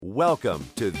Welcome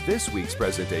to this week's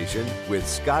presentation with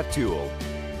Scott Toole.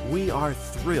 We are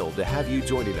thrilled to have you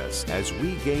joining us as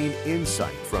we gain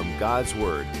insight from God's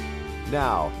Word.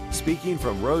 Now, speaking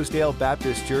from Rosedale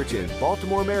Baptist Church in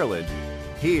Baltimore, Maryland,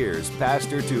 here's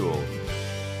Pastor Toole.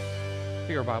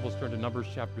 Take our Bibles, turn to Numbers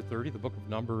chapter 30, the book of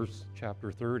Numbers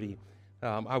chapter 30.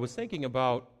 I was thinking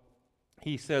about,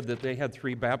 he said that they had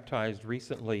 3 baptized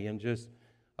recently, and just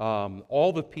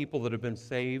all the people that have been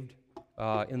saved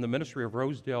in the ministry of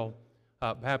Rosedale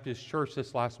Baptist Church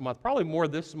this last month, probably more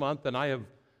this month than I have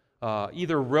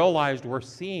either realized or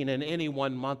seen in any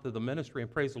one month of the ministry,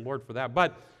 and praise the Lord for that.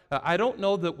 But I don't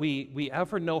know that we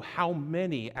ever know how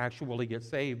many actually get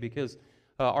saved, because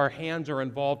our hands are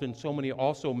involved in so many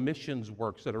also missions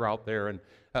works that are out there, and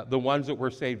the ones that were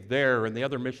saved there, and the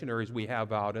other missionaries we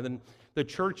have out, and then the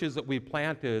churches that we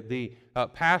planted, the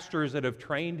pastors that have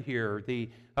trained here, the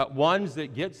ones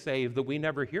that get saved that we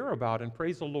never hear about. And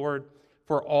praise the Lord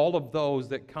for all of those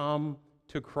that come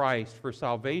to Christ for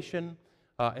salvation,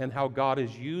 and how God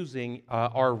is using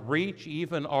our reach,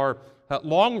 even our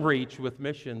long reach with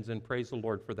missions, and praise the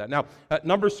Lord for that. Now,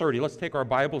 Numbers 30, let's take our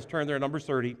Bibles, turn there, Numbers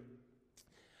 30.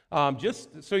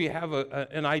 Just so you have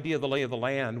an idea of the lay of the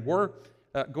land, we're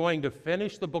going to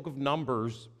finish the book of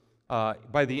Numbers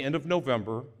by the end of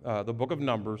November, the book of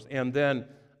Numbers, and then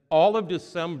all of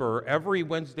December, every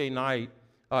Wednesday night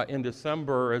in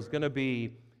December is going to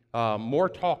be more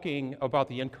talking about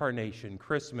the incarnation,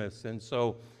 Christmas, and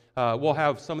so we'll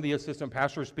have some of the assistant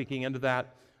pastors speaking into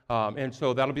that, and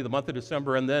so that'll be the month of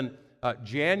December, and then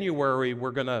January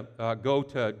we're going to go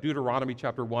to Deuteronomy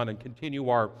chapter 1 and continue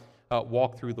our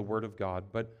walk through the Word of God.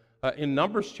 But in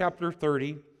Numbers chapter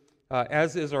 30,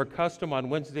 as is our custom on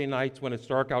Wednesday nights when it's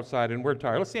dark outside and we're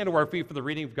tired, let's stand to our feet for the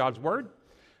reading of God's Word.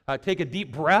 Take a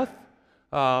deep breath.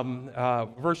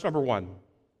 Verse number 1.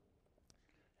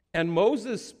 And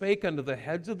Moses spake unto the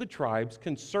heads of the tribes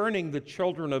concerning the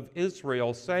children of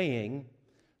Israel, saying,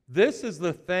 This is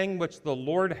the thing which the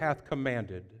Lord hath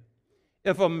commanded.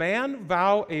 If a man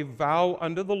vow a vow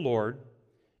unto the Lord,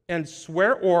 and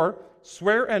swear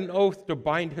an oath to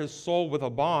bind his soul with a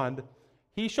bond,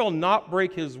 he shall not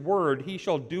break his word. He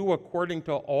shall do according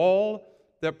to all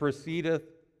that proceedeth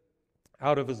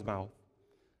out of his mouth.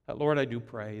 Lord, I do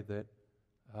pray that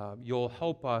you'll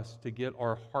help us to get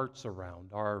our hearts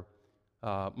around, our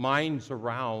minds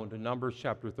around Numbers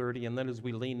chapter 30, and then as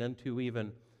we lean into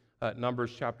even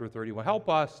Numbers chapter 31, help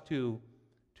us to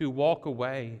walk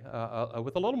away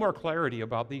with a little more clarity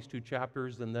about these 2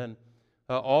 chapters, and then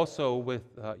also with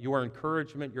your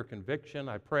encouragement, your conviction.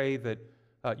 I pray that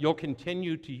you'll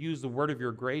continue to use the word of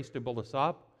your grace to build us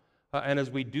up, and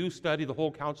as we do study the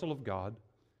whole counsel of God,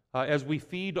 as we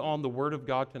feed on the Word of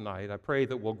God tonight, I pray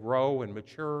that we'll grow and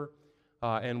mature,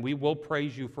 and we will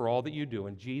praise you for all that you do.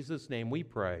 In Jesus' name we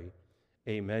pray,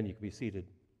 amen. You can be seated.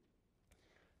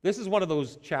 This is one of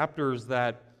those chapters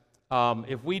that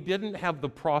if we didn't have the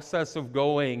process of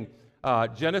going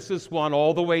Genesis 1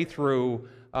 all the way through,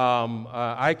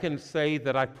 I can say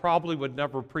that I probably would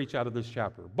never preach out of this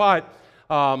chapter. But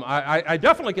I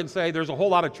definitely can say there's a whole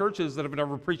lot of churches that have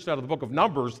never preached out of the book of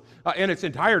Numbers in its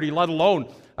entirety, let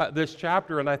alone this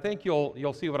chapter. And I think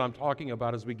you'll see what I'm talking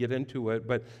about as we get into it.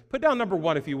 But put down number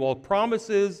 1, if you will: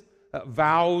 promises,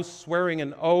 vows, swearing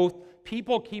an oath,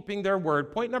 people keeping their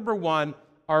word. Point number 1,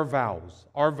 our vows.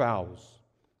 Our vows.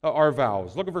 Our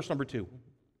vows. Look at verse number 2.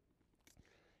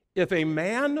 If a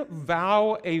man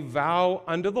vow a vow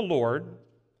unto the Lord,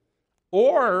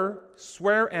 or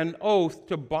swear an oath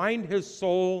to bind his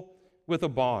soul with a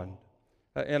bond.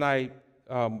 And I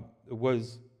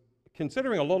was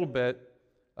considering a little bit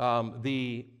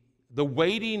the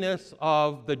weightiness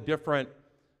of the different,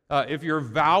 if you're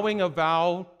vowing a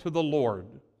vow to the Lord.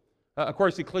 Of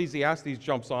course, Ecclesiastes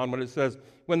jumps on when it says,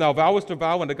 When thou vowest a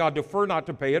vow unto God, defer not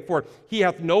to pay it, for he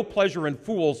hath no pleasure in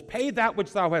fools. Pay that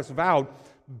which thou hast vowed.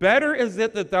 Better is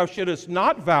it that thou shouldest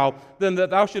not vow than that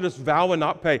thou shouldest vow and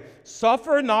not pay.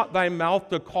 Suffer not thy mouth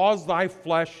to cause thy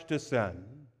flesh to sin.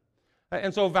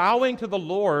 And so vowing to the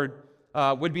Lord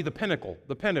would be the pinnacle.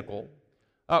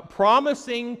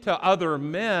 Promising to other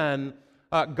men,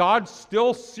 God's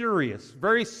still serious,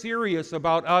 very serious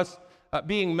about us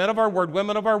being men of our word,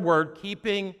 women of our word,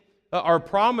 keeping our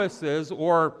promises,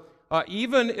 or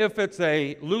even if it's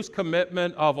a loose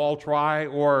commitment of I'll try,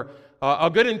 or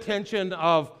a good intention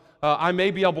of I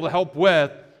may be able to help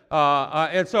with.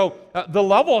 And so the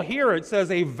level here, it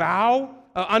says a vow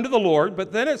unto the Lord,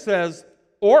 but then it says,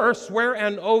 or swear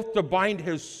an oath to bind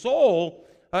his soul.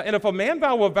 And if a man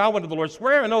vow a vow unto the Lord,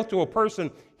 swear an oath to a person,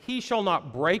 he shall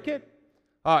not break it.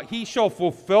 He shall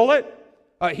fulfill it.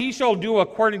 He shall do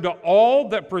according to all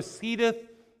that proceedeth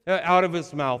out of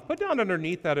his mouth. Put down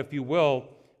underneath that, if you will,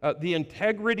 the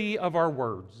integrity of our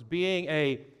words, being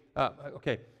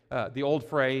the old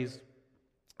phrase,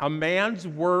 a man's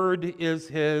word is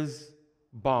his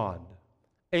bond.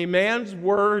 A man's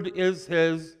word is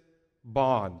his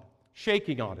bond.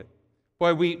 Shaking on it.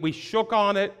 Boy, we shook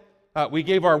on it. We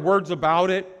gave our words about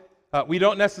it. We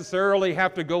don't necessarily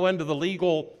have to go into the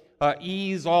legal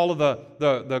ease, all of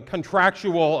the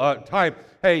contractual type.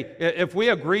 Hey, if we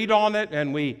agreed on it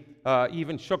and we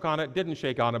even shook on it, didn't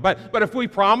shake on it, but if we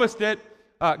promised it,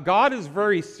 God is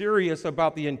very serious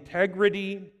about the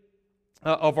integrity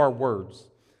of our words.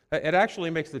 It actually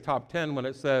makes the top 10 when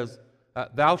it says,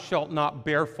 thou shalt not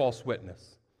bear false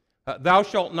witness. Thou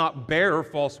shalt not bear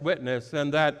false witness,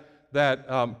 and that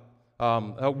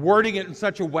wording it in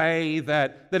such a way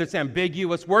that it's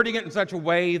ambiguous, wording it in such a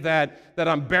way that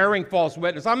I'm bearing false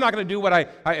witness. I'm not going to do what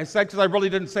I said because I really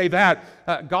didn't say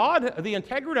that. God, the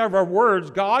integrity of our words,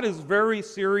 God is very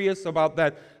serious about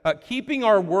that. Keeping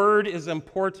our word is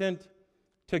important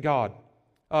to God.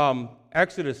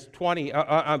 Exodus 20,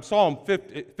 Psalm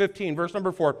 15, verse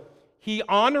number 4. He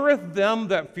honoreth them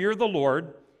that fear the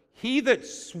Lord, he that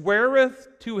sweareth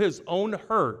to his own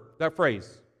hurt. That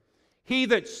phrase. He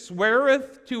that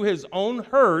sweareth to his own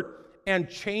hurt and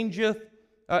changeth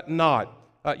not.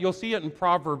 You'll see it in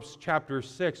Proverbs chapter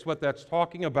 6, what that's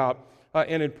talking about.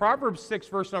 And in Proverbs 6,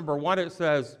 verse number 1, it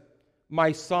says,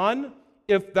 my son,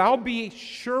 if thou be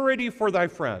surety for thy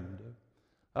friend,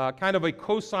 kind of a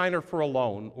cosigner for a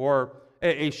loan, or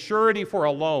a surety for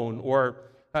a loan, or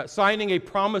signing a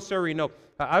promissory note.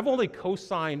 I've only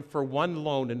co-signed for one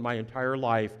loan in my entire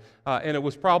life, and it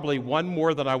was probably one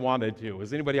more than I wanted to.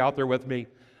 Is anybody out there with me?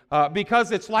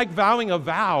 Because it's like vowing a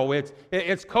vow.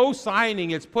 It's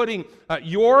co-signing. It's putting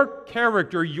your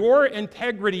character, your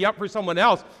integrity up for someone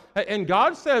else. And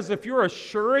God says if you're a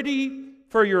surety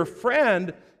for your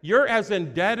friend, you're as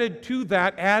indebted to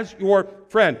that as your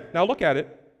friend. Now look at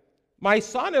it. My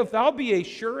son, if thou be a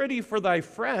surety for thy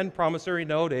friend, promissory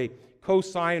note, a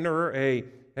co-signer,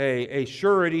 a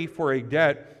surety for a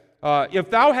debt,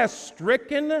 if thou hast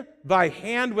stricken thy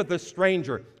hand with a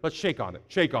stranger, let's shake on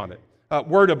it,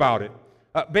 word about it.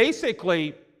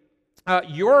 Basically,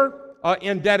 you're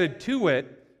indebted to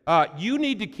it. You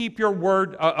need to keep your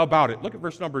word about it. Look at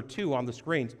verse number 2 on the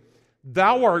screens.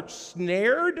 Thou art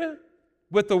snared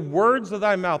with the words of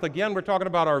thy mouth. Again, we're talking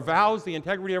about our vows, the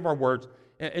integrity of our words,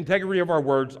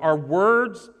 our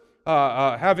words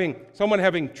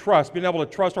having trust, being able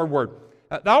to trust our word.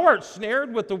 Thou art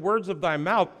snared with the words of thy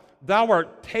mouth. Thou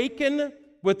art taken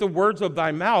with the words of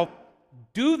thy mouth.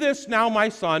 Do this now, my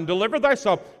son. Deliver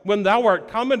thyself when thou art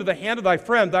come into the hand of thy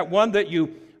friend, that one that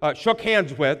you shook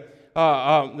hands with.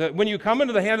 When you come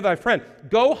into the hand of thy friend,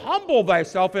 go humble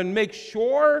thyself and make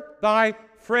sure thy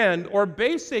friend, or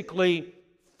basically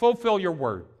fulfill your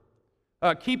word.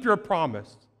 Keep your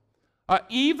promise.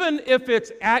 Even if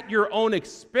it's at your own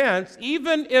expense,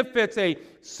 even if it's a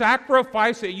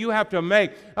sacrifice that you have to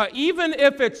make, even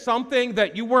if it's something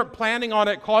that you weren't planning on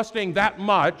it costing that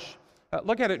much,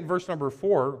 look at it in verse number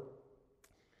 4.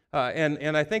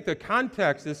 And I think the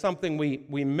context is something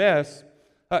we miss.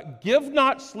 Give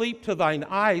not sleep to thine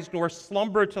eyes, nor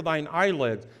slumber to thine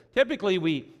eyelids. Typically,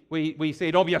 we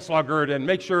say, don't be a sluggard, and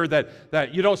make sure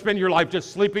that you don't spend your life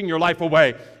just sleeping your life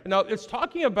away. Now, it's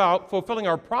talking about fulfilling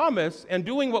our promise and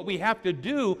doing what we have to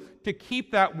do to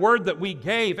keep that word that we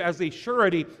gave as a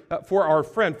surety for our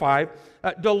friend. 5,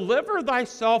 deliver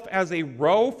thyself as a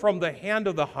roe from the hand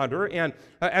of the hunter, and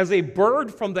as a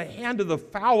bird from the hand of the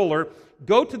fowler.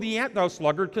 Go to the ant, thou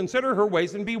sluggard, consider her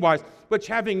ways and be wise, which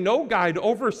having no guide,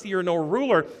 overseer, no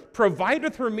ruler,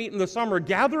 provideth her meat in the summer,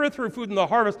 gathereth her food in the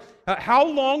harvest. How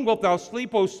long wilt thou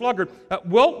sleep, O sluggard?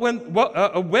 When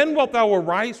wilt thou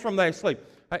arise from thy sleep?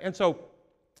 And so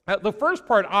the first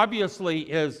part obviously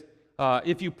is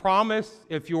if you promise,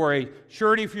 if you're a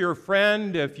surety for your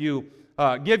friend, if you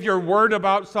give your word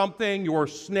about something, you're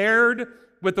snared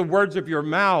with the words of your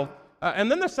mouth.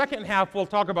 And then the second half, we'll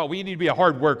talk about we need to be a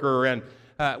hard worker, and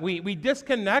we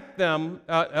disconnect them,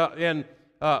 and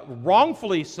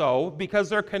wrongfully so, because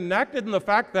they're connected in the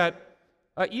fact that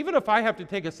even if I have to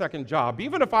take a second job,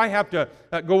 even if I have to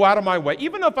go out of my way,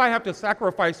 even if I have to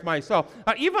sacrifice myself,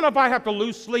 even if I have to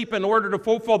lose sleep in order to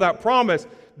fulfill that promise,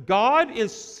 God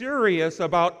is serious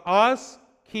about us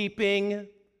keeping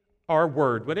our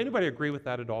word. Would anybody agree with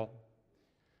that at all?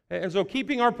 And so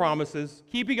keeping our promises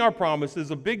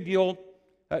is a big deal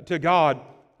to God.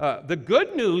 The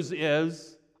good news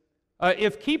is,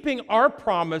 if keeping our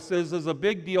promises is a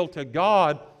big deal to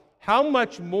God, how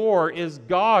much more is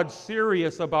God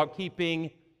serious about keeping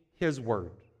His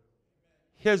word?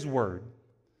 His word.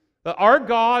 Our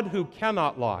God who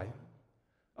cannot lie,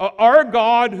 our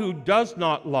God who does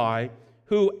not lie,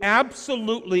 who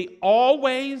absolutely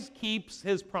always keeps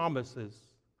his promises.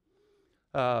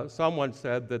 Someone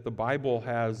said that the Bible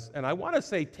has, and I want to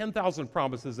say 10,000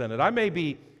 promises in it. I may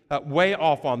be way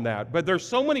off on that, but there's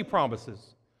so many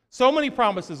promises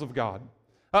of God.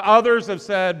 Others have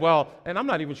said, well, and I'm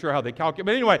not even sure how they calculate,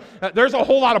 but anyway, there's a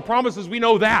whole lot of promises. We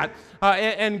know that.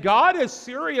 And God is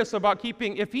serious about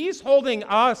keeping, if he's holding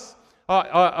us,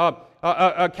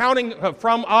 accounting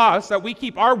from us, that we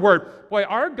keep our word, boy,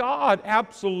 our God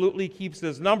absolutely keeps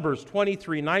his numbers.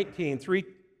 23:19,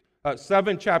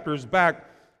 7 chapters back.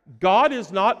 God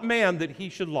is not man that he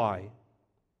should lie.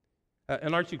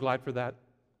 And aren't you glad for that?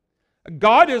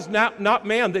 God is not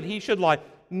man that he should lie,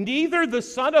 neither the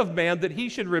Son of Man that he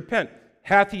should repent.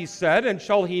 Hath he said, and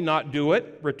shall he not do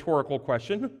it? Rhetorical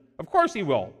question. Of course he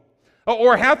will.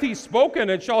 Or hath he spoken,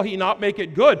 and shall he not make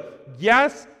it good?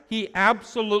 Yes, he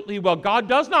absolutely will. God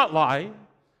does not lie.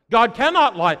 God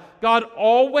cannot lie. God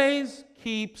always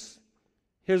keeps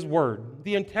his word.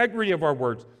 The integrity of our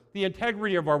words. The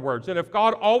integrity of our words. And if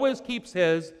God always keeps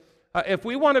his, if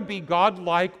we want to be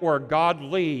God-like or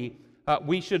godly,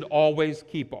 we should always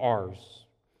keep ours.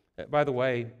 By the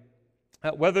way,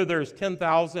 whether there's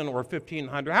 10,000 or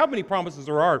 1,500, how many promises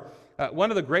there are,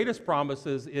 one of the greatest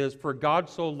promises is, for God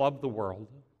so loved the world,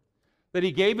 that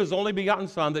he gave his only begotten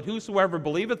Son, that whosoever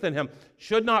believeth in him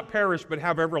should not perish but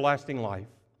have everlasting life.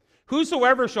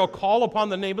 Whosoever shall call upon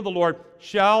the name of the Lord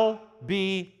shall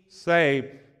be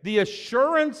saved. The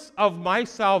assurance of my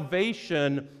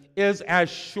salvation is as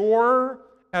sure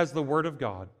as the Word of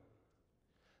God.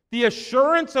 The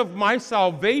assurance of my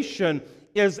salvation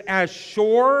is as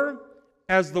sure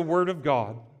as the Word of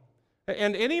God.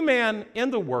 And any man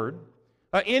in the Word,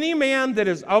 any man that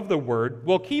is of the Word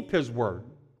will keep his word.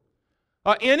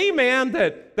 Any man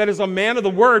that is a man of the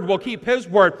Word will keep his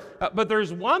word. But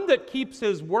there's one that keeps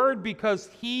his word because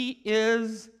he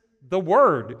is the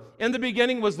Word. In the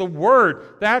beginning was the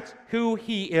Word. That's who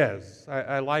he is.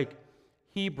 I like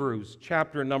Hebrews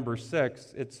chapter number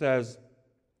 6. It says,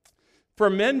 for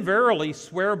men verily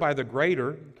swear by the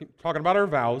greater, talking about our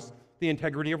vows, the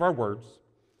integrity of our words.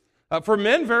 For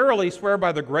men verily swear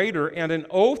by the greater, and an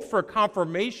oath for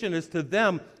confirmation is to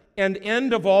them an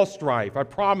end of all strife. I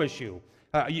promise you.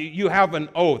 You have an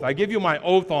oath. I give you my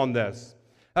oath on this.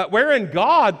 Wherein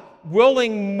God,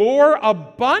 willing more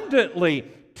abundantly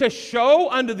to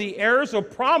show unto the heirs of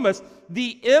promise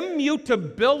the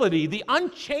immutability, the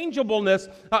unchangeableness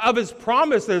of his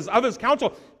promises, of his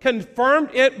counsel, confirmed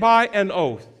it by an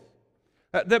oath.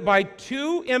 That by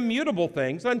two immutable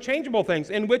things, unchangeable things,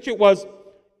 in which it was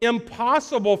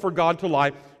impossible for God to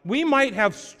lie, we might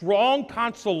have strong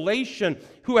consolation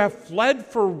who have fled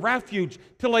for refuge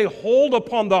to lay hold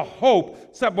upon the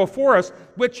hope set before us,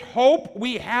 which hope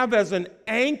we have as an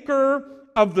anchor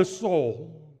of the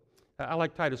soul. I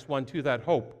like Titus 1:2, that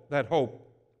hope.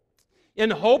 In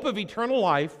hope of eternal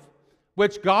life,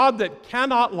 which God that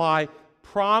cannot lie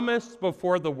promised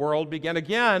before the world began.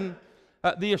 Again,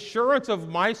 the assurance of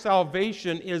my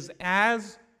salvation is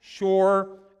as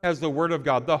sure as the Word of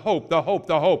God. The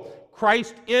hope.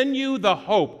 Christ in you, the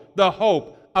hope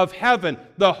of heaven,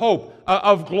 the hope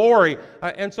of glory.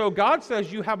 And so God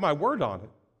says, you have my word on it.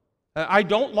 I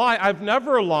don't lie. I've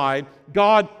never lied.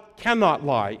 God cannot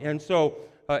lie. And so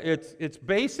it's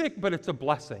basic, but it's a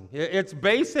blessing. It's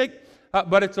basic,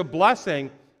 but it's a blessing.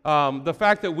 The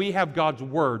fact that we have God's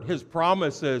word, his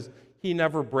promises, he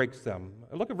never breaks them.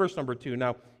 Look at verse number 2.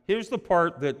 Now, here's the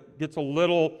part that gets a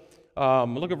little,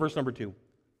 look at verse number 2.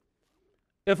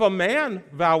 If a man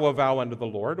vow a vow unto the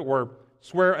Lord, or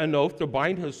swear an oath to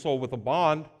bind his soul with a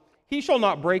bond, he shall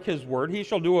not break his word. He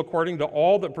shall do according to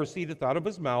all that proceedeth out of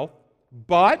his mouth.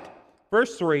 But,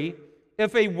 verse 3,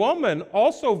 if a woman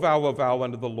also vow a vow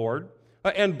unto the Lord,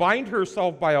 and bind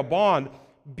herself by a bond,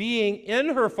 being in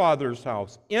her father's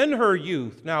house, in her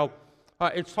youth. Now,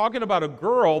 it's talking about a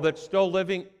girl that's still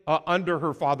living under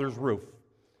her father's roof.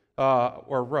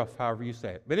 Or roof, however you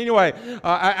say it. But anyway,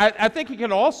 I think it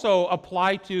can also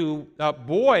apply to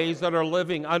boys that are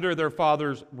living under their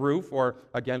father's roof, or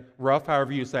again, roof,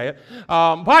 however you say it.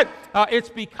 But it's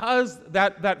because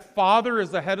that father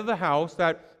is the head of the house,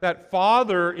 that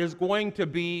father is going to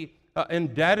be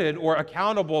indebted or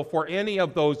accountable for any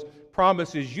of those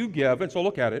promises you give. And so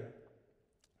look at it.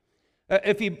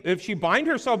 If she bind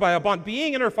herself by a bond,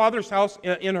 being in her father's house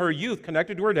in her youth,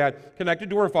 connected to her dad, connected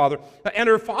to her father, and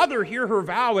her father hear her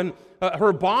vow and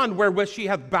her bond wherewith she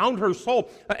hath bound her soul,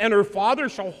 and her father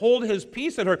shall hold his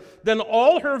peace at her, then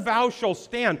all her vows shall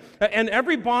stand, and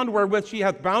every bond wherewith she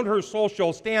hath bound her soul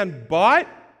shall stand.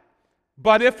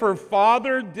 But if her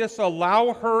father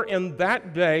disallow her in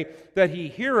that day that he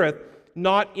heareth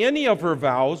not any of her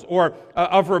vows or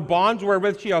of her bonds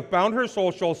wherewith she hath bound her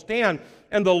soul shall stand,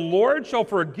 and the Lord shall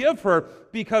forgive her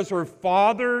because her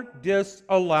father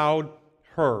disallowed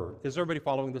her. Is everybody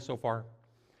following this so far?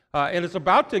 And it's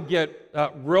about to get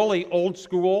really old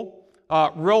school,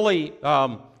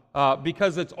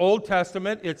 because it's Old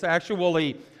Testament. It's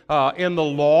actually in the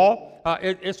law.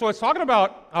 So it's talking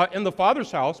about in the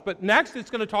father's house, but next it's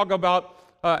going to talk about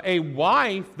a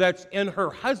wife that's in her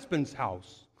husband's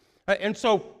house. And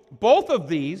so both of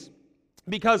these,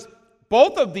 because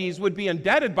both of these would be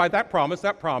indebted by that promise,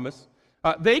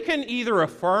 they can either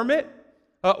affirm it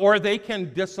or they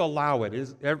can disallow it.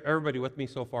 Is everybody with me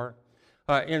so far?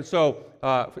 And so,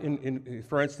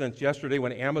 for instance, yesterday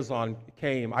when Amazon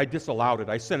came, I disallowed it.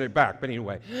 I sent it back. But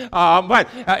anyway,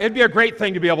 it'd be a great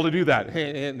thing to be able to do that.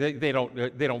 And they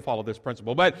don't follow this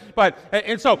principle.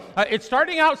 So it's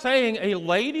starting out saying a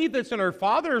lady that's in her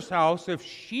father's house, if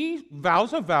she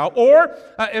vows a vow, or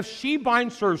if she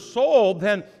binds her soul,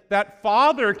 then that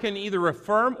father can either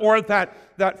affirm or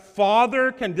that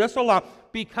father can disallow,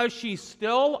 because she's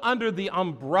still under the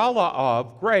umbrella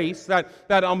of grace, that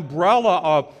umbrella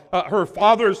of her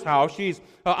father's house. She's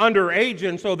underage,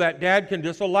 and so that dad can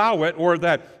disallow it, or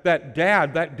that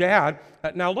dad.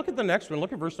 Now look at the next one.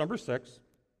 Look at verse number 6.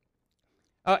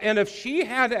 And if she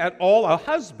had at all a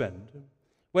husband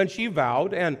when she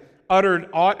vowed and uttered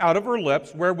aught out of her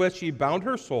lips wherewith she bound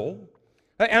her soul,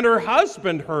 and her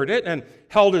husband heard it and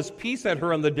held his peace at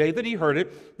her on the day that he heard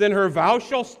it, then her vow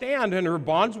shall stand, and her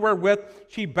bonds wherewith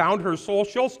she bound her soul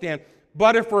shall stand.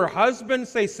 But if her husband,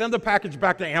 say, send the package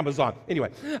back to Amazon.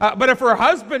 Anyway, but if her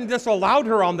husband disallowed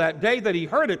her on that day that he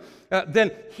heard it,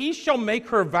 then he shall make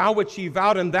her vow which she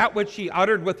vowed, and that which she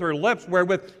uttered with her lips,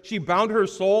 wherewith she bound her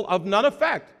soul, of none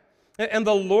effect. And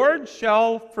the Lord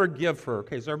shall forgive her.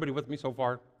 Okay, is everybody with me so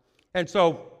far? And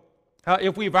so,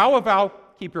 if we vow a vow,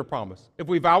 keep your promise. If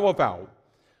we vow a vow.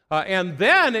 And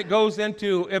then it goes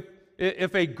into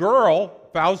if a girl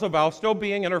vows a vow still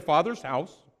being in her father's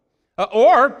house,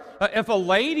 or if a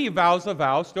lady vows a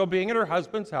vow still being in her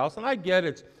husband's house. And I get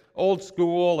it's old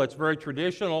school, it's very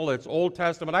traditional, it's Old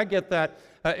Testament. I get that.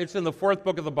 It's in the 4th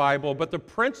book of the Bible. But the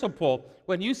principle,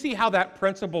 when you see how that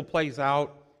principle plays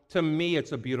out, to me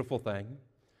it's a beautiful thing.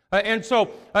 And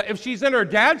so, if she's in her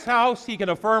dad's house, he can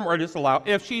affirm or disallow.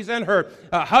 If she's in her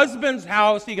husband's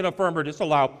house, he can affirm or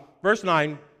disallow. Verse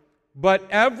 9, but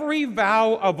every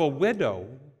vow of a widow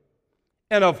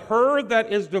and of her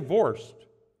that is divorced,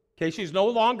 okay, she's no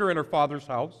longer in her father's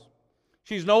house.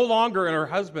 She's no longer in her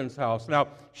husband's house. Now,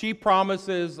 she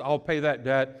promises, I'll pay that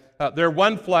debt. They're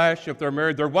one flesh. If they're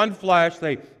married, they're one flesh.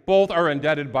 They both are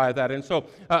indebted by that. And so,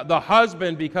 the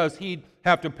husband, because he'd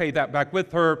have to pay that back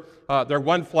with her, they're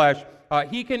one flesh,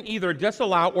 he can either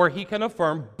disallow or he can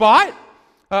affirm. But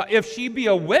if she be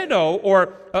a widow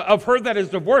or of her that is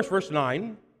divorced, verse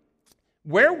 9,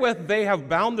 wherewith they have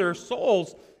bound their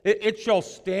souls, it shall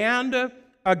stand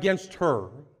against her.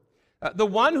 The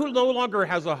one who no longer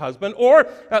has a husband, or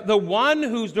the one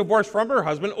who's divorced from her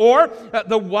husband, or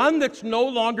the one that's no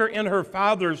longer in her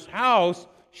father's house,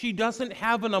 she doesn't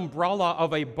have an umbrella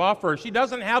of a buffer. She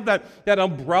doesn't have that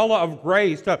umbrella of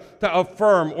grace to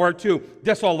affirm or to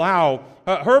disallow.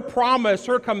 Her promise,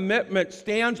 her commitment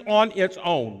stands on its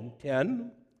own.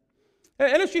 10.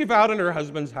 And if she vowed in her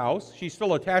husband's house, she's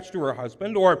still attached to her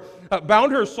husband, or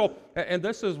bound her soul. And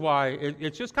this is why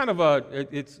it's just kind of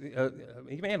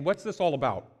man, what's this all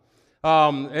about?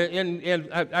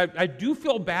 I do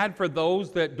feel bad for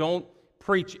those that don't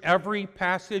preach every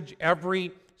passage,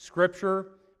 every scripture,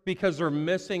 because they're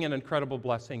missing an incredible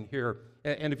blessing here.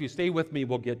 And if you stay with me,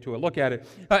 we'll get to it. Look at it.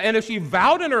 And if she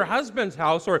vowed in her husband's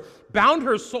house, or bound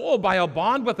her soul by a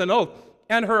bond with an oath,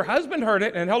 and her husband heard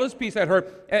it and held his peace at her,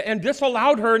 and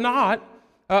disallowed her not,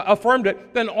 affirmed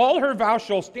it, then all her vows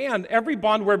shall stand. Every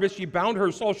bond wherewith she bound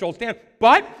her soul shall stand.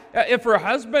 But if her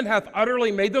husband hath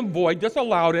utterly made them void,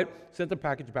 disallowed it, sent the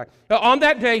package back, on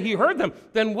that day he heard them,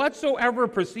 then whatsoever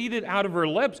proceeded out of her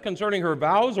lips concerning her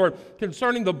vows or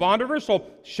concerning the bond of her soul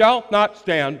shall not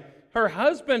stand. Her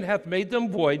husband hath made them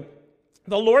void.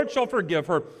 The Lord shall forgive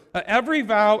her every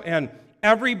vow and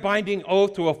every binding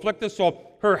oath to afflict the soul.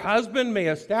 Her husband may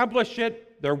establish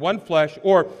it, they're one flesh,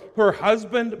 or her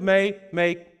husband may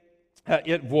make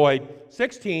it void.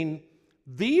 16,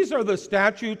 these are the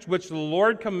statutes which the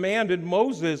Lord commanded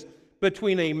Moses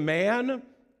between a man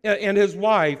and his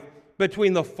wife,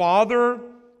 between the father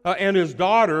and his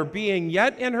daughter, being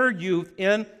yet in her youth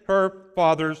in her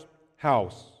father's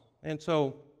house. And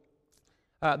so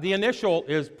the initial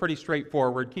is pretty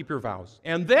straightforward, keep your vows.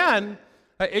 And then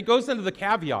it goes into the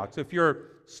caveats. If you're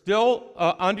still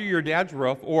under your dad's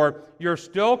roof, or you're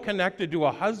still connected to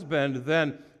a husband,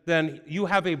 then you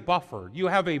have a buffer. You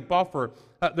have a buffer.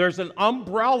 There's an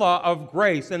umbrella of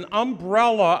grace, an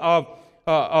umbrella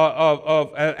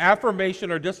of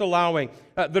affirmation or disallowing.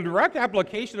 The direct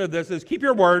application of this is keep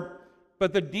your word,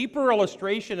 but the deeper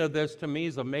illustration of this to me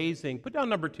is amazing. Put down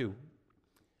number 2.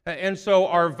 And so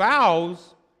our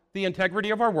vows, the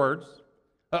integrity of our words,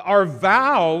 our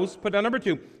vows, put down number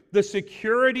 2, the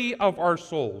security of our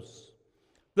souls.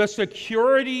 The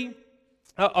security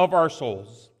of our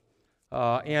souls.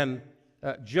 And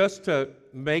just to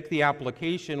make the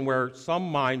application where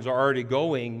some minds are already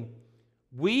going,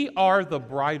 we are the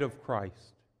bride of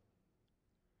Christ.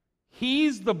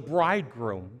 He's the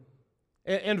bridegroom.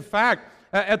 In fact,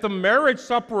 at the marriage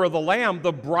supper of the Lamb,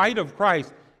 the bride of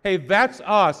Christ, hey, that's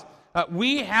us.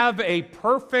 We have a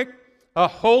perfect,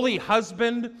 holy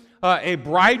husband, a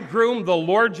bridegroom, the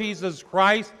Lord Jesus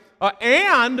Christ,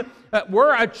 and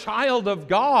we're a child of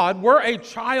God. We're a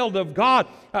child of God.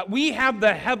 We have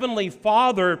the Heavenly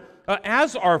Father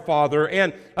as our Father,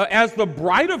 and as the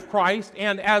bride of Christ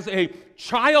and as a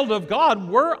child of God,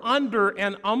 we're under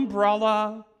an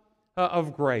umbrella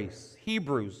of grace.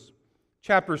 Hebrews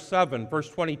chapter 7, verse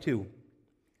 22.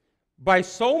 By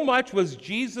so much was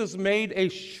Jesus made a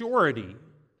surety.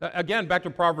 Again, back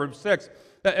to Proverbs 6.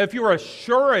 If you're a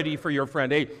surety for your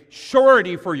friend, a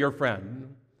surety for your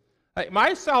friend.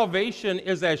 My salvation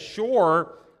is as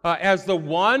sure as the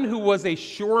one who was a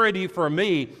surety for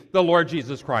me, the Lord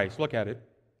Jesus Christ. Look at it.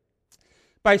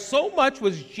 By so much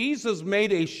was Jesus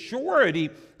made a surety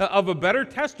of a better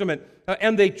testament,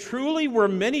 and they truly were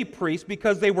many priests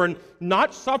because they were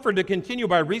not suffered to continue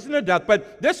by reason of death.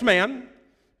 But this man,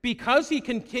 because he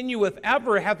continueth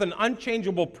ever, hath an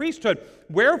unchangeable priesthood,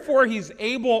 wherefore he's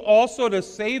able also to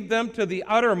save them to the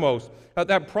uttermost.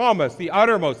 That promise, the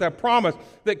uttermost, that promise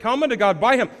that come unto God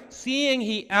by him, seeing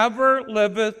he ever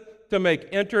liveth to make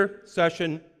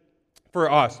intercession for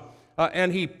us.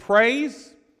 And he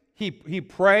prays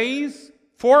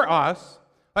for us.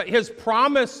 His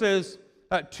promises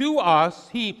to us,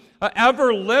 he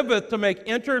ever liveth to make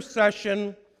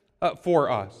intercession for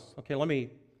us. Okay, let me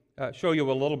show you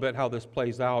a little bit how this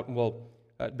plays out, and we'll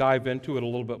dive into it a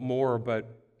little bit more. But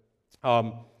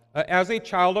as a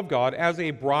child of God, as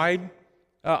a bride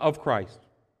of Christ,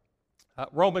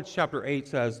 Romans chapter 8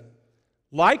 says,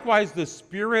 likewise the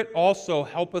Spirit also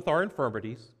helpeth our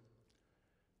infirmities,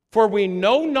 for we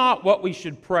know not what we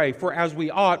should pray for as we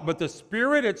ought, but the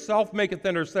Spirit itself maketh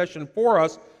intercession for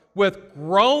us with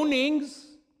groanings,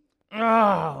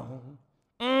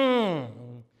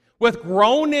 with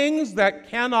groanings that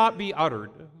cannot be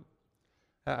uttered.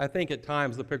 I think at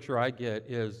times the picture I get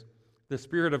is the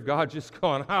Spirit of God just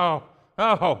going,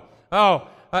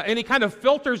 and he kind of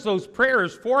filters those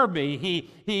prayers for me.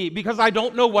 He because I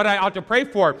don't know what I ought to pray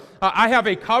for. I have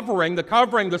a covering,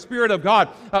 the Spirit of God,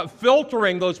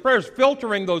 filtering those prayers.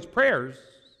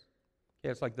 Okay,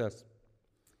 it's like this.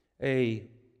 A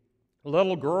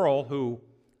little girl who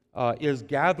is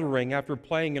gathering, after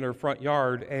playing in her front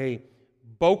yard, a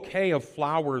bouquet of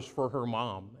flowers for her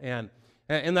mom. And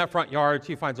in that front yard,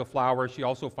 she finds a flower. She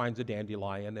also finds a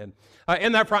dandelion. And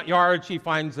in that front yard, she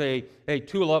finds a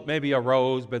tulip, maybe a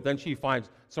rose, but then she finds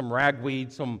some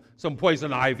ragweed, some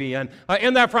poison ivy. And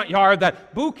in that front yard,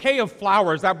 that bouquet of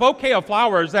flowers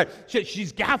that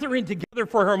she's gathering together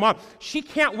for her mom. She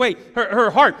can't wait. Her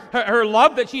heart, her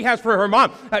love that she has for her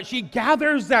mom. She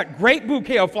gathers that great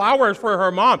bouquet of flowers for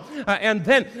her mom. And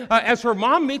then as her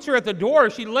mom meets her at the door,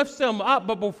 she lifts them up.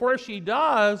 But before she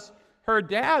does, her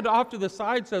dad off to the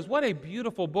side says, what a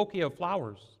beautiful bouquet of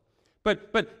flowers.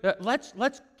 But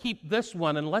let's keep this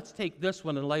one, and let's take this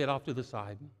one and lay it off to the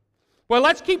side. Well,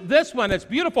 let's keep this one. It's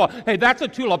beautiful. Hey, that's a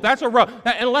tulip. That's a rose.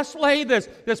 And let's lay this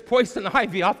poison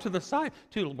ivy off to the side.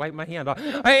 Tulip, wipe my hand off.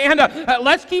 And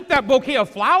let's keep that bouquet of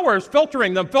flowers,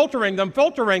 filtering them,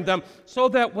 so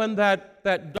that when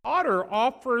that daughter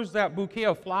offers that bouquet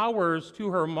of flowers to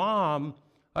her mom,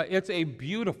 it's a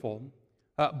beautiful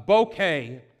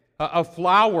bouquet of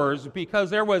flowers,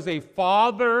 because there was a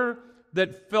father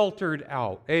that filtered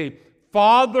out. A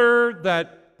father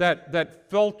that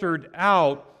filtered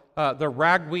out the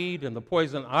ragweed and the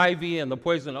poison ivy and the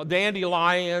poison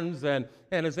dandelions. And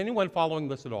is anyone following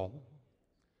this at all?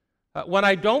 When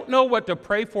I don't know what to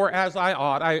pray for as I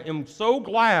ought, I am so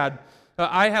glad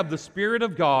I have the Spirit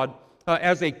of God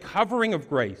as a covering of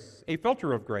grace, a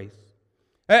filter of grace,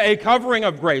 a covering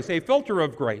of grace, a filter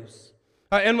of grace.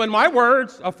 And when my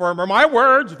words affirm, or my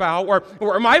words vow,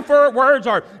 or my words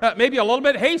are maybe a little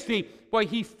bit hasty, boy,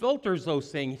 he filters those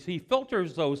things.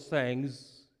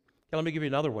 Okay, let me give you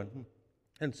another one.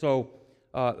 And so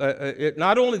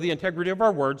not only the integrity of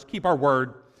our words, keep our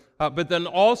word, but then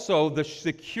also the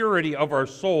security of our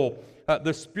soul.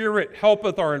 The Spirit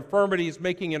helpeth our infirmities,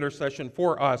 making intercession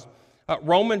for us.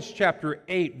 Romans chapter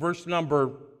 8, verse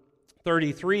number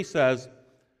 33 says,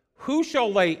 "Who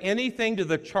shall lay anything to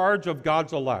the charge of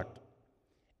God's elect?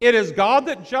 It is God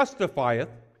that justifieth.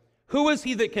 Who is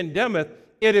he that condemneth?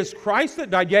 It is Christ that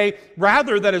died, yea,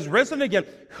 rather that is risen again,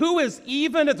 who is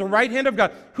even at the right hand of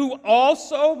God, who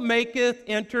also maketh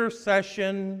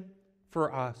intercession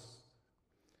for us."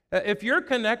 If you're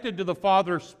connected to the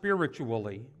Father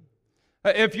spiritually,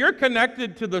 if you're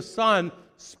connected to the Son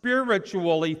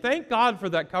spiritually, thank God for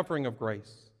that covering of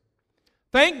grace.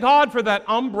 Thank God for that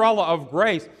umbrella of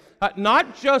grace,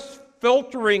 not just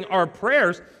filtering our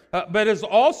prayers, but is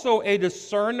also a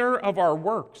discerner of our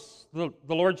works. The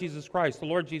Lord Jesus Christ, the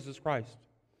Lord Jesus Christ.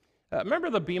 Remember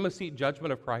the Bema Seat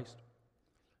judgment of Christ?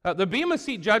 The Bema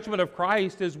Seat judgment of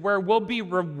Christ is where we'll be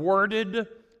rewarded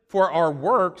for our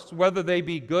works, whether they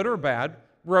be good or bad,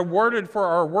 rewarded for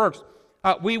our works.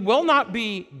 We will not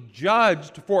be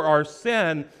judged for our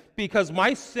sin because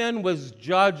my sin was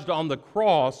judged on the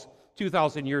cross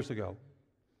 2,000 years ago.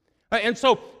 And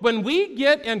so when we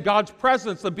get in God's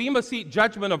presence, the Bema Seat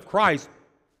judgment of Christ,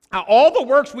 all the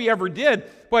works we ever did,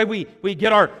 boy, we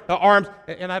get our arms,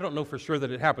 and I don't know for sure that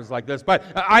it happens like this, but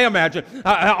I imagine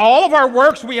all of our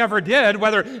works we ever did,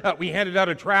 whether we handed out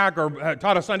a tract or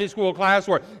taught a Sunday school class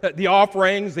or the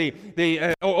offerings,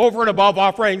 the over and above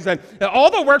offerings, and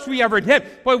all the works we ever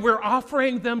did, boy, we're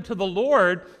offering them to the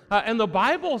Lord. And the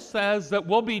Bible says that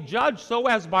we'll be judged so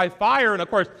as by fire. And of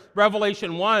course,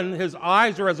 Revelation 1, his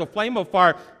eyes are as a flame of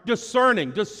fire,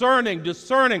 discerning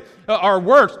our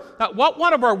works. What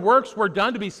one of our works were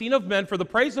done to be seen of men for the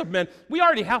praise of men, we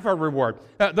already have our reward.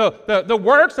 The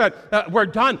works that were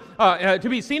done to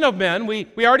be seen of men, we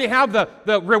already have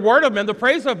the reward of men, the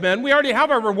praise of men. We already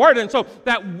have our reward. And so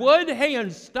that wood, hay,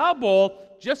 and stubble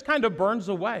just kind of burns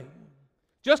away.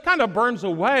 And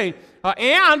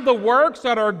the works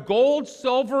that are gold,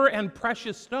 silver, and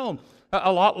precious stone.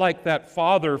 A lot like that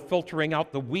father filtering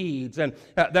out the weeds and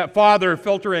that father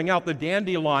filtering out the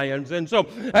dandelions. And so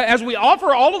as we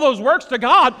offer all of those works to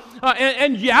God,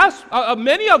 and yes,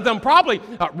 many of them probably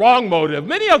wrong motive,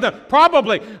 many of them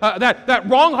probably that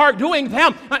wrong heart doing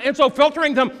them, and so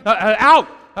filtering them out.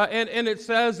 And it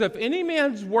says, if any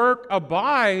man's work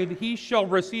abide, he shall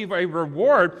receive a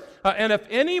reward. And if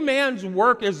any man's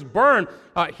work is burned,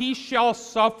 he shall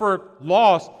suffer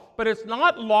loss. But it's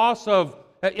not loss of,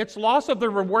 it's loss of the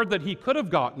reward that he could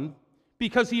have gotten,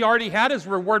 because he already had his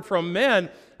reward from men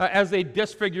as they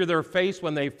disfigure their face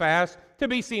when they fast. To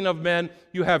be seen of men,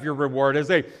 you have your reward. As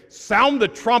they sound the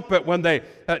trumpet when they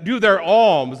do their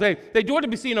alms, they do it to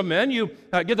be seen of men. You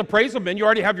get the praise of men, you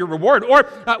already have your reward. Or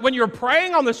when you're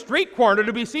praying on the street corner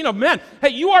to be seen of men, hey,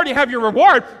 you already have your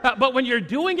reward. But when you're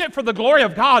doing it for the glory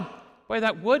of God, boy,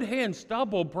 that wood, hay, and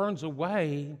stubble burns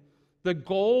away. The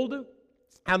gold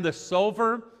and the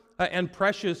silver and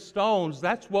precious stones,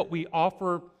 that's what we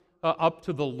offer up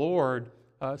to the Lord,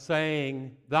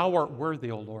 saying, "Thou art worthy,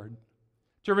 O Lord,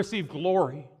 to receive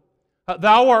glory.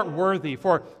 Thou art worthy,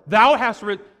 for thou hast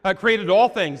created all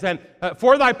things, and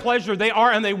for thy pleasure they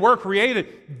are and they were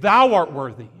created. Thou art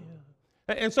worthy."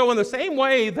 And so in the same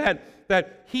way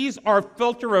that he's our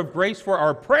filter of grace for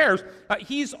our prayers,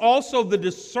 he's also the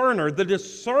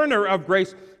discerner of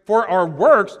grace for our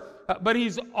works, but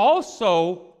he's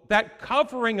also that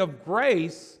covering of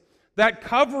grace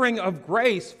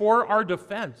for our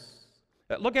defense.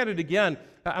 Look at it again.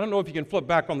 I don't know if you can flip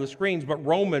back on the screens, but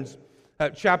Romans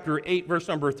chapter 8, verse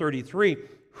number 33.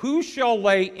 Who shall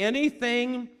lay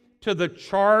anything to the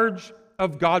charge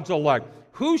of God's elect?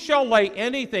 Who shall lay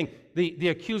anything? The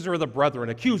accuser of the brethren,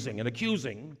 accusing.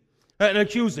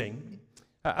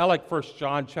 I like 1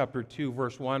 John chapter 2,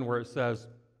 verse 1, where it says,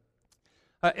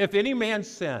 if any man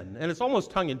sin, and it's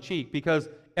almost tongue-in-cheek because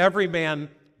every man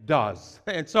does.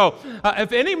 And so,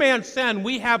 if any man sin,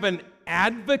 we have an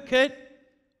advocate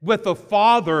with the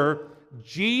Father,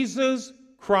 Jesus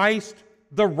Christ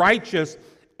the righteous,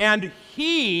 and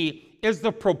he is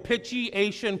the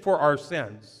propitiation for our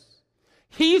sins.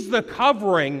 He's the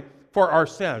covering for our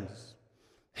sins.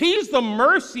 He's the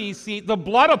mercy seat, the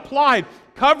blood applied,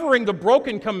 covering the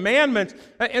broken commandments.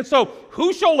 And so,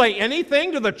 who shall lay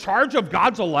anything to the charge of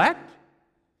God's elect?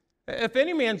 If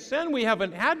any man sin, we have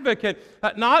an advocate.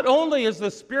 Not only is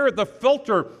the Spirit the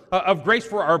filter of grace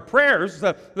for our prayers,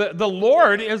 the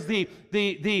Lord is the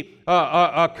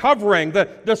covering, the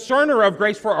discerner of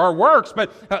grace for our works,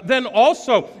 but then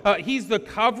also he's the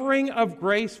covering of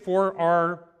grace for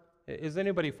our... Is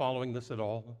anybody following this at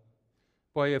all?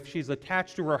 Boy, if she's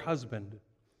attached to her husband,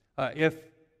 if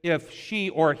if she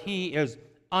or he is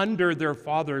under their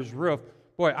father's roof.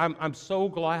 Boy, I'm so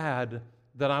glad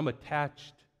that I'm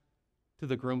attached to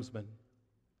the groomsmen.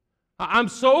 I'm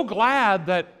so glad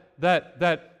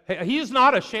that he's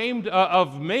not ashamed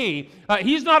of me.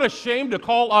 He's not ashamed to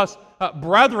call us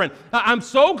brethren. I'm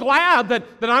so glad that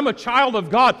I'm a child of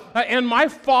God, and my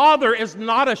Father is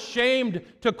not ashamed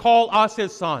to call us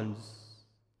his sons.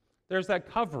 There's that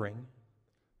covering.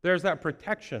 There's that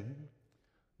protection.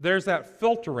 There's that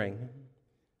filtering.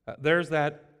 There's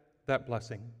that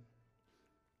blessing.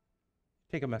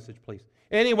 Take a message, please.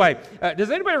 Anyway, does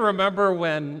anybody remember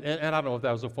when, and I don't know if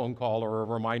that was a phone call or a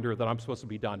reminder that I'm supposed to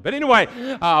be done, but anyway,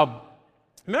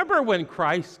 remember when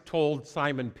Christ told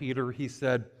Simon Peter, he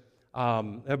said,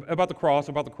 about the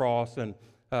cross, and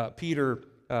Peter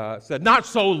said, "Not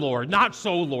so, Lord, not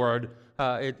so, Lord."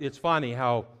 It's funny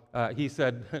how he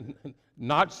said,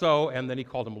 "Not so," and then he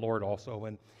called him Lord also.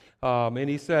 And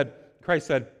he said, Christ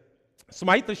said,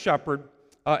 "Smite the shepherd,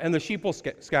 and the sheep will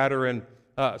scatter." And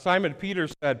Simon Peter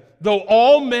said, "Though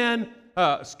all men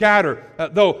scatter,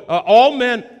 though all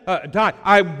men die,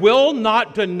 I will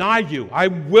not deny you. I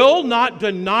will not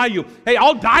deny you. Hey,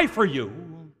 I'll die for you."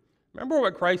 Remember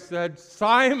what Christ said?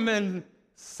 "Simon,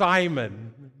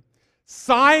 Simon,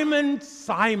 Simon,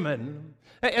 Simon."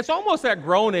 It's almost that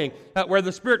groaning where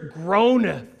the Spirit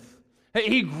groaneth.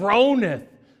 He groaneth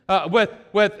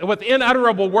with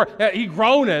inutterable word. He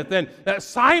groaneth. And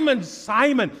 "Simon,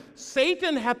 Simon,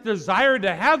 Satan hath desired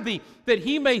to have thee, that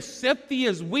he may sift thee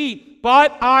as wheat,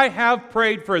 but I have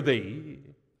prayed for thee."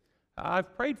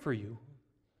 I've prayed for you.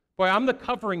 Boy, I'm the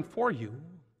covering for you.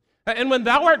 And when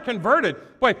thou art converted,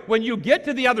 boy, when you get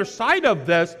to the other side of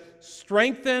this,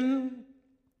 strengthen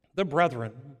the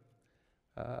brethren.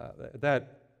 That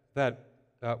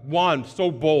one so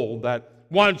bold, that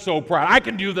one so proud. I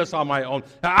can do this on my own.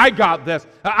 I got this.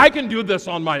 I can do this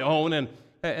on my own.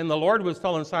 And the Lord was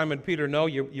telling Simon Peter, no,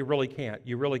 you really can't.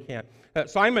 You really can't.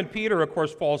 Simon Peter, of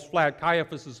course, falls flat.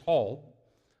 Caiaphas' hall,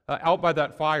 out by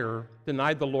that fire,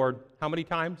 denied the Lord how many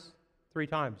times? 3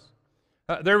 times.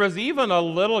 There was even a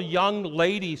little young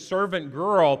lady, servant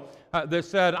girl, that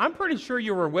said, "I'm pretty sure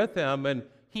you were with him." And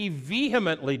he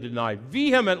vehemently denied.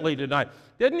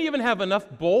 Didn't even have enough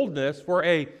boldness for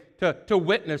to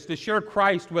witness, to share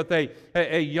Christ with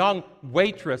a young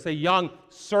waitress, a young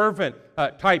servant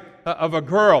type of a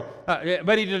girl.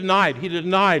 But he denied.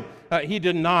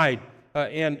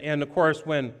 And of course,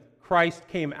 when Christ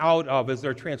came out of, as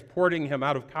they're transporting him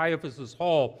out of Caiaphas'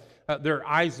 hall, their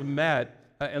eyes met.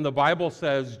 And the Bible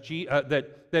says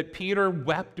that Peter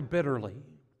wept bitterly.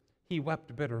 He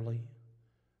wept bitterly.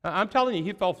 I'm telling you,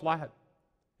 he fell flat.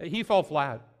 He fell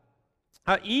flat.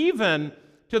 Even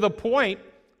to the point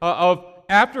of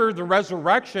after the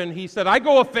resurrection, he said, "I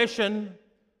go a-fishing.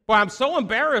 Boy, I'm so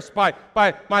embarrassed by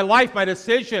my life, my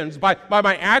decisions, by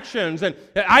my actions, and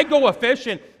I go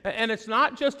a-fishing." And it's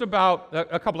not just about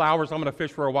a couple hours, I'm going to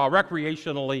fish for a while,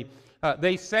 recreationally.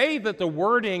 They say that the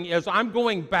wording is, "I'm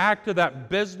going back to that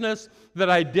business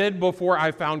that I did before I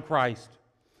found Christ.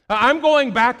 I'm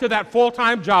going back to that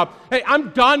full-time job. Hey, I'm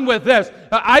done with this.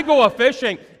 I go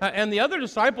a-fishing." And the other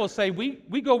disciples say,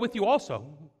 we go with you also.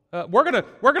 We're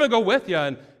gonna go with you.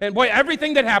 And boy,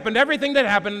 everything that happened.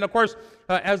 And of course,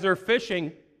 as they're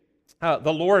fishing,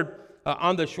 the Lord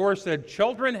on the shore said,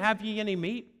 "Children, have ye any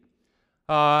meat?"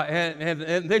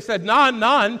 And they said,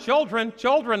 "None. Children,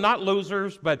 not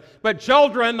losers, but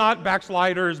children, not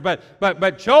backsliders,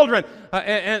 but children."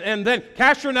 And then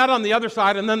cast your net on the other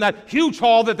side, and then that huge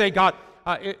haul that they got.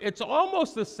 It's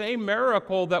almost the same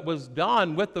miracle that was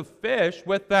done with the fish,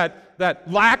 with that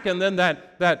lack, and then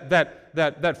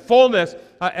that fullness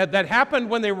that happened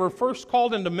when they were first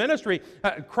called into ministry.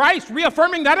 Christ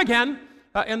reaffirming that again.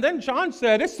 And then John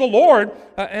said, "It's the Lord."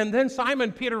 And then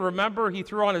Simon Peter, remember, he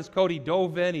threw on his coat, he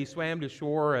dove in, he swam to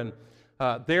shore, and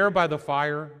there by the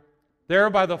fire,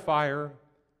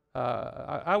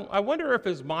 I wonder if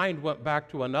his mind went back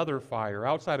to another fire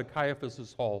outside of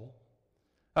Caiaphas' hall.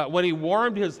 When he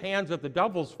warmed his hands at the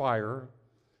devil's fire,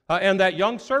 and that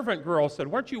young servant girl said,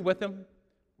 "Weren't you with him?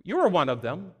 You were one of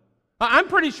them. I'm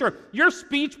pretty sure your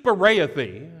speech bewrayeth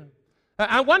thee."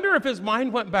 I wonder if his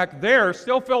mind went back there,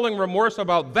 still feeling remorse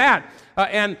about that.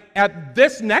 And at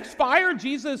this next fire,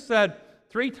 Jesus said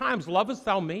 3 times, "Lovest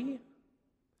thou me?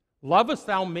 Lovest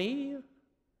thou me?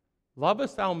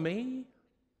 Lovest thou me?"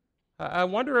 I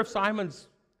wonder if Simon's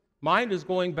mind is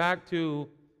going back to,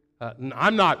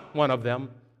 "I'm not one of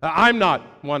them. I'm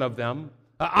not one of them.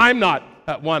 I'm not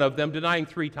one of them," denying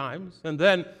 3 times. And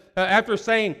then after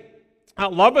saying,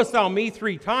 "Lovest thou me?"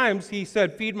 3 times, he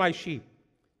said, "Feed my sheep.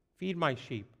 Feed my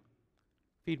sheep.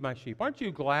 Feed my sheep." Aren't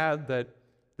you glad that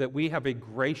that we have a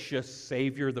gracious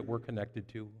Savior that we're connected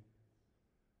to.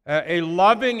 A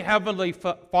loving Heavenly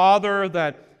Father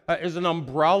that is an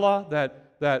umbrella,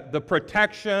 that the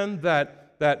protection,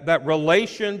 that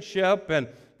relationship, and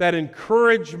that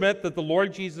encouragement that the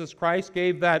Lord Jesus Christ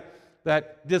gave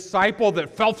that disciple that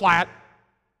fell flat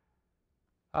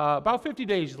about 50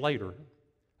 days later.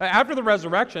 After the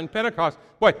resurrection, Pentecost,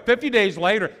 50 days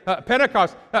later,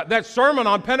 Pentecost, that sermon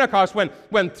on Pentecost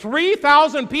when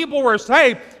 3,000 people were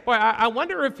saved, I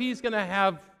wonder if he's going to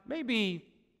have maybe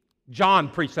John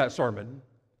preach that sermon.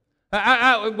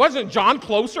 Wasn't John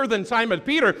closer than Simon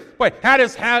Peter? Had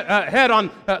his head on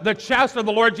the chest of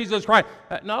the Lord Jesus Christ.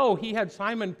 No, he had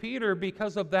Simon Peter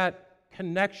because of that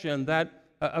connection, that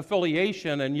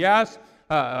affiliation. And yes,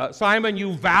 Simon,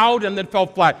 you vowed and then fell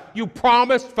flat. You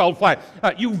promised, fell flat.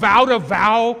 You vowed a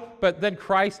vow, but then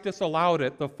Christ disallowed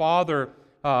it. The Father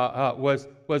was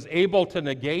able to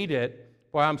negate it.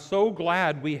 Boy, I'm so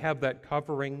glad we have that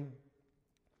covering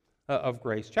of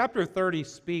grace. Chapter 30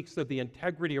 speaks of the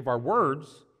integrity of our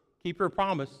words. Keep your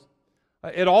promise.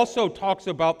 It also talks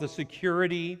about the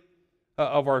security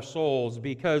of our souls,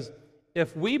 because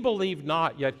if we believe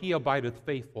not, yet he abideth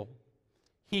faithful,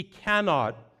 he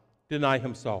cannot deny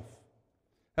himself.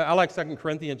 I like 2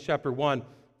 Corinthians chapter 1.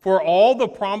 For all the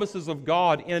promises of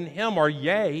God in him are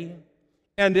yea,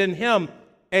 and in him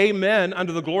amen,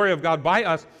 unto the glory of God by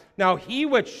us. Now he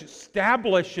which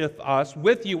establisheth us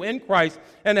with you in Christ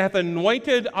and hath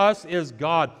anointed us is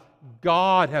God.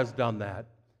 God has done that.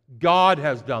 God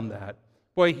has done that.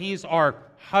 Boy, he's our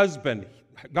husband.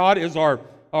 God is our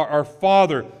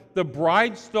father. The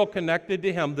bride's still connected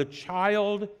to him. The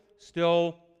child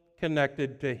still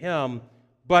connected to him.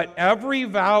 But every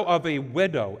vow of a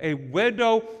widow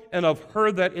and of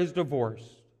her that is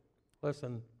divorced.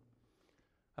 Listen,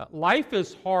 life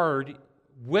is hard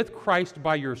with Christ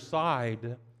by your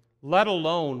side, let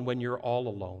alone when you're all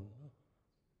alone.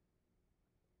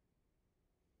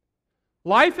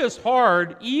 Life is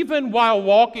hard even while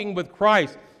walking with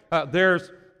Christ.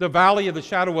 There's the valley of the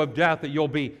shadow of death that you'll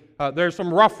be. There's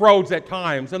some rough roads at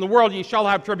times. In the world ye shall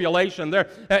have tribulation.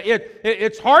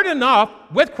 It's hard enough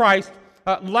with Christ,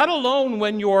 let alone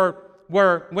when you're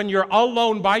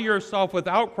alone by yourself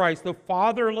without Christ. The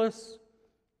fatherless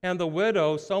and the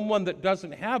widow, someone that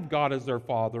doesn't have God as their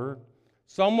father,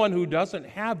 someone who doesn't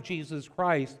have Jesus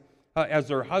Christ as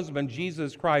their husband,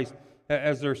 Jesus Christ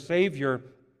as their Savior.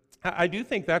 I do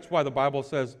think that's why the Bible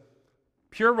says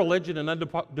pure religion and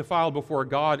undefiled before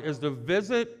God is to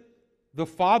visit the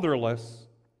fatherless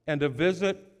and to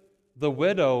visit the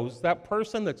widows, that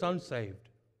person that's unsaved.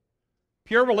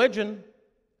 Pure religion,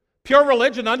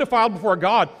 undefiled before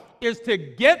God, is to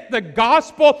get the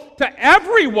gospel to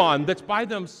everyone that's by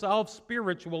themselves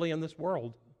spiritually in this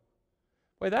world.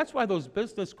 Boy, that's why those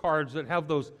business cards that have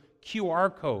those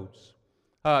QR codes,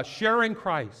 sharing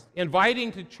Christ,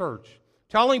 inviting to church,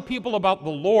 telling people about the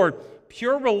Lord,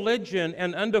 pure religion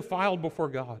and undefiled before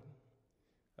God.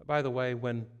 By the way,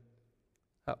 when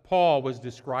Paul was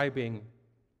describing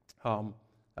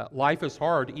life is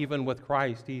hard even with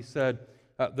Christ, he said,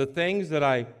 the things that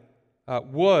I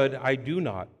would, I do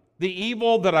not. The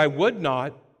evil that I would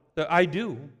not, that I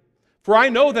do. For I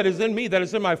know that is in me, that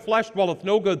is in my flesh, dwelleth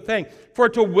no good thing. For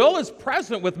to will is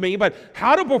present with me, but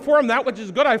how to perform that which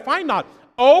is good I find not.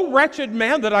 O wretched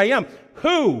man that I am,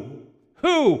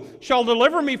 who shall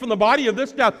deliver me from the body of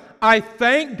this death? I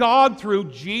thank God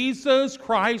through Jesus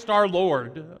Christ our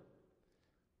Lord.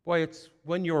 Boy, it's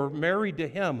when you're married to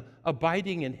him,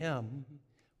 abiding in him,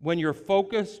 when you're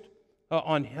focused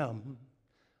on him.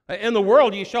 In the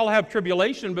world you shall have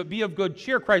tribulation, but be of good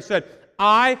cheer. Christ said,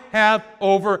 I have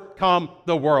overcome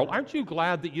the world. Aren't you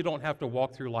glad that you don't have to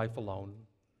walk through life alone?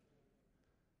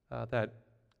 That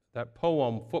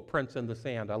poem, Footprints in the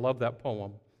Sand, I love that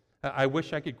poem. I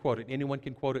wish I could quote it. Anyone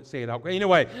can quote it, say it out.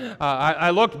 Anyway, I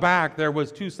looked back, there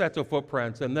was 2 sets of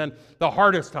footprints, and then the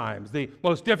hardest times, the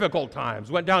most difficult times,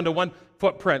 went down to one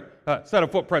set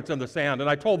of footprints in the sand. And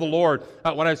I told the Lord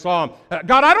when I saw him,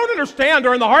 God, I don't understand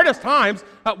during the hardest times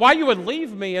why you would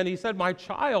leave me. And he said, my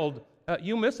child,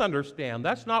 you misunderstand.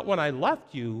 That's not when I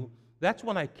left you. That's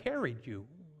when I carried you.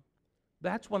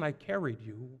 That's when I carried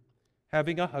you,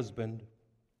 having a husband,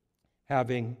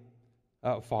 having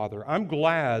a father. I'm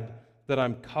glad that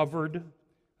I'm covered.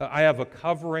 I have a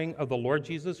covering of the Lord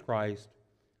Jesus Christ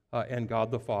and God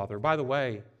the Father. By the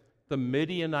way, the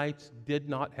Midianites did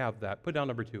not have that. Put down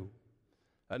number 2.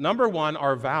 Number 1,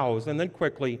 our vows. And then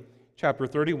quickly, chapter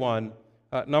 31,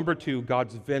 number 2,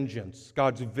 God's vengeance.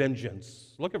 God's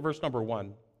vengeance. Look at verse number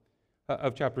 1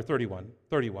 of chapter 31.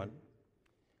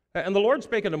 And the Lord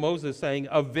spake unto Moses, saying,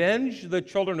 avenge the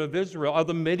children of Israel of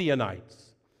the Midianites.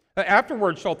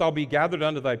 Afterward shalt thou be gathered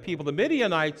unto thy people. The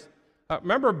Midianites,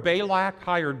 remember Balak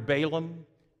hired Balaam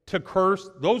to curse,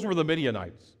 those were the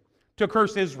Midianites, to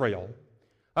curse Israel.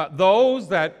 Those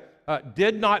that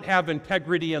did not have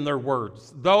integrity in their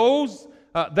words. Those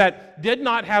that did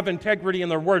not have integrity in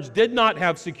their words, did not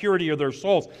have security of their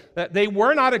souls. That they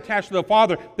were not attached to the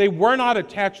Father. They were not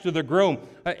attached to the groom.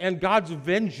 And God's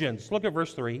vengeance. Look at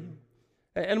verse 3.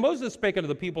 And Moses spake unto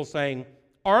the people, saying,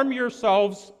 arm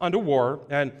yourselves unto war,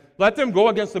 and let them go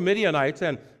against the Midianites,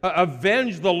 and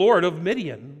avenge the Lord of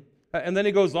Midian. And then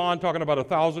he goes on talking about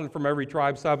 1,000 from every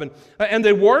tribe, 7. And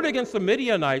they warred against the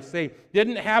Midianites. They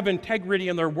didn't have integrity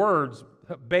in their words.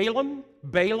 Balaam,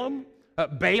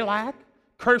 Balak,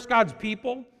 curse God's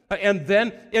people, and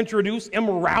then introduce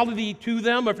immorality to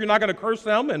them if you're not going to curse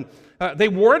them. And they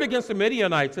warred against the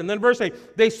Midianites. And then verse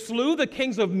 8, they slew the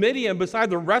kings of Midian beside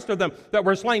the rest of them that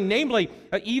were slain, namely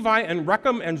Evi and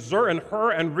Rechem and Zur and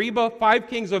Hur and Reba, 5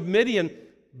 kings of Midian.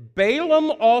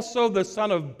 Balaam also the son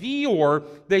of Beor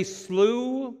they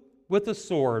slew with the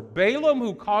sword. Balaam,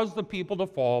 who caused the people to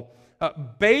fall.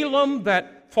 Balaam,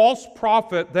 that false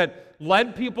prophet that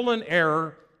led people in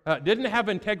error, didn't have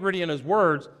integrity in his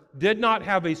words, did not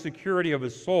have a security of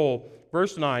his soul.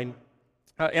 Verse 9,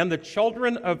 and the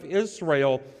children of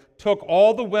Israel took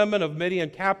all the women of Midian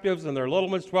captives, and their little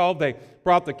ones 12. They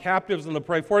brought the captives in the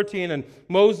prey. 14, and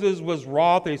Moses was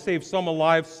wroth. They saved some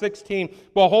alive. 16,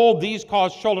 behold, these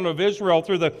caused children of Israel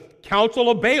through the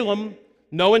counsel of Balaam,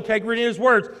 no integrity in his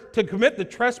words, to commit the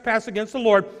trespass against the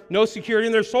Lord, no security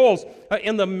in their souls.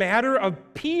 In the matter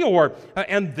of Peor,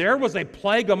 and there was a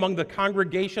plague among the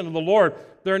congregation of the Lord.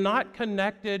 They're not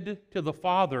connected to the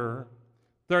Father.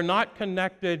 They're not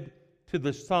connected to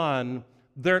the Son.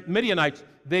 They're Midianites.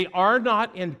 They are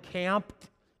not encamped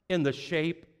in the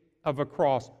shape of a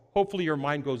cross. Hopefully your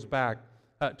mind goes back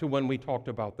to when we talked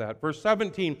about that. Verse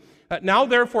 17, now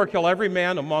therefore kill every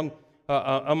man among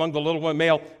the little one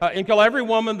male, and kill every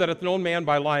woman that hath known man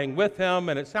by lying with him.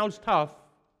 And it sounds tough.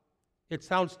 It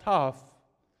sounds tough.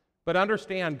 But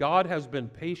understand, God has been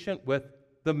patient with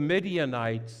the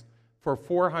Midianites for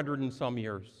 400 and some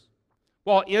years,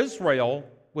 while Israel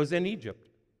was in Egypt.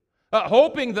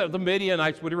 Hoping that the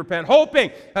Midianites would repent,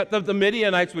 hoping that the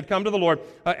Midianites would come to the Lord.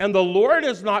 And the Lord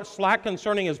is not slack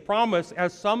concerning his promise,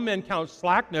 as some men count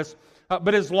slackness,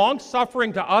 but is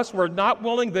long-suffering to us. We're not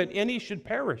willing that any should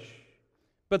perish.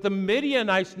 But the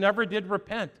Midianites never did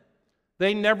repent.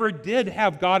 They never did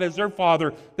have God as their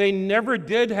father. They never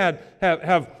did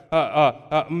have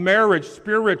marriage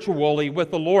spiritually with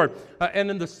the Lord.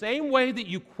 And in the same way that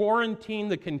you quarantine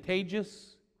the contagious,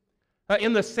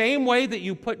 in the same way that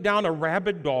you put down a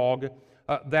rabid dog,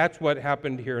 that's what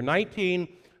happened here. 19,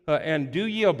 and do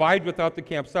ye abide without the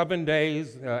camp 7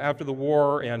 days after the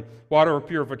war, and water of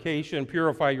purification,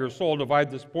 purify your soul, divide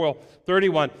the spoil.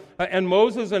 31, and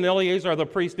Moses and Eleazar the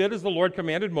priest did as the Lord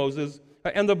commanded Moses,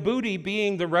 and the booty,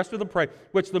 being the rest of the prey,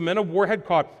 which the men of war had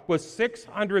caught, was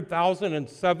 600,000 and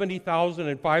 70,000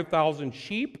 and 5,000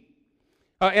 sheep,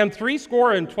 and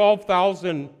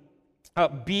 12,000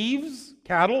 beeves,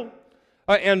 cattle,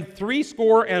 and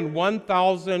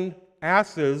 61,000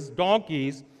 asses,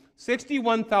 donkeys,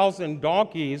 61,000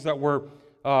 donkeys that were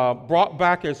brought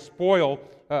back as spoil.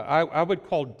 I would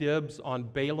call dibs on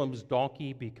Balaam's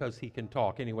donkey because he can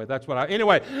talk. Anyway, that's what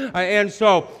and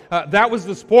so that was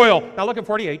the spoil. Now look at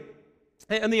 48.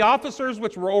 And the officers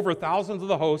which were over thousands of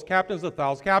the host, captains of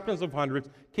thousands, captains of hundreds,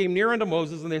 came near unto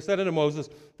Moses, and they said unto Moses,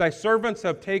 thy servants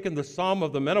have taken the sum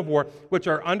of the men of war, which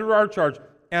are under our charge,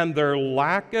 and there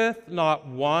lacketh not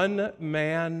one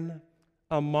man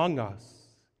among us,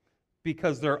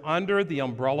 because they're under the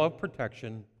umbrella of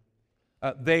protection.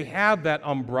 They have that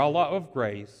umbrella of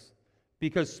grace,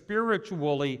 because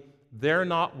spiritually they're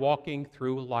not walking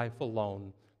through life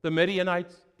alone. The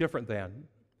Midianites, different than.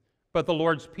 But the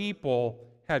Lord's people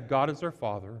had God as their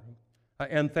Father.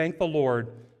 And thank the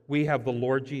Lord, we have the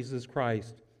Lord Jesus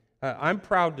Christ. I'm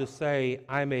proud to say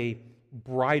I'm a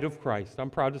bride of Christ. I'm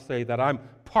proud to say that I'm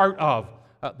part of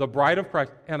the bride of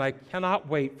Christ, and I cannot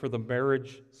wait for the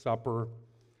marriage supper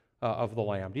of the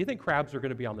Lamb. Do you think crabs are going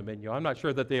to be on the menu? I'm not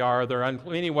sure that they are. They're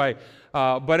unclean anyway,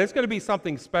 but it's going to be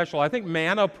something special. I think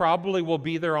manna probably will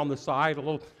be there on the side.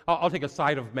 I'll take a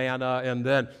side of manna, and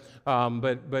then,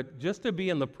 but just to be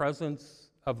in the presence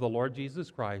of the Lord Jesus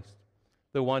Christ,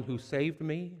 the one who saved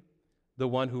me, the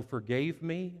one who forgave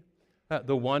me,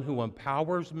 the one who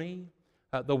empowers me,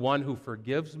 the one who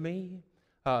forgives me,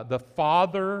 the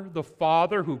Father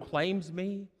who claims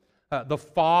me, the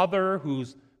Father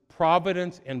whose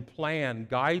providence and plan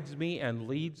guides me and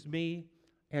leads me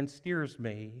and steers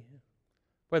me.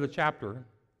 By the chapter,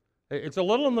 it's a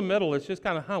little in the middle. It's just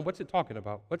kind of, what's it talking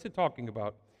about? What's it talking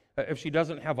about? if she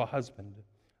doesn't have a husband.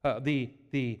 The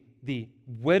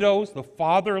widows, the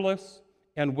fatherless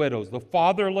and widows. The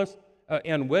fatherless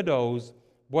and widows,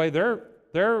 boy,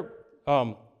 they're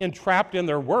entrapped in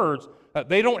their words.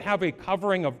 They don't have a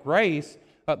covering of grace.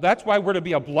 That's why we're to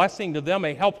be a blessing to them,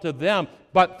 a help to them.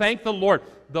 But thank the Lord,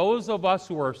 those of us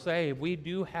who are saved, we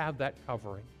do have that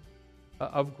covering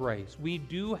of grace. We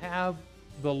do have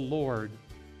the Lord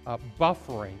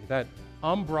buffering, that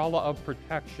umbrella of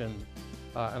protection.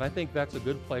 And I think that's a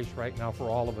good place right now for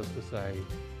all of us to say,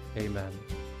 amen.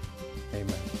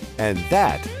 Amen. And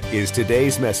that is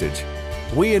today's message.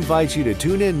 We invite you to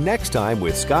tune in next time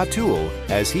with Scott Toole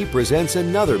as he presents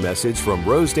another message from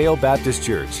Rosedale Baptist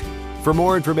Church. For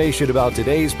more information about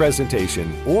today's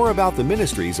presentation or about the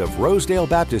ministries of Rosedale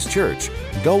Baptist Church,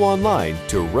 go online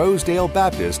to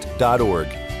rosedalebaptist.org.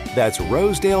 That's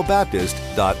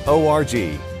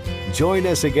rosedalebaptist.org. Join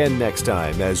us again next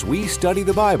time as we study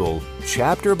the Bible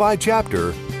chapter by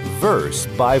chapter, verse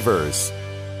by verse.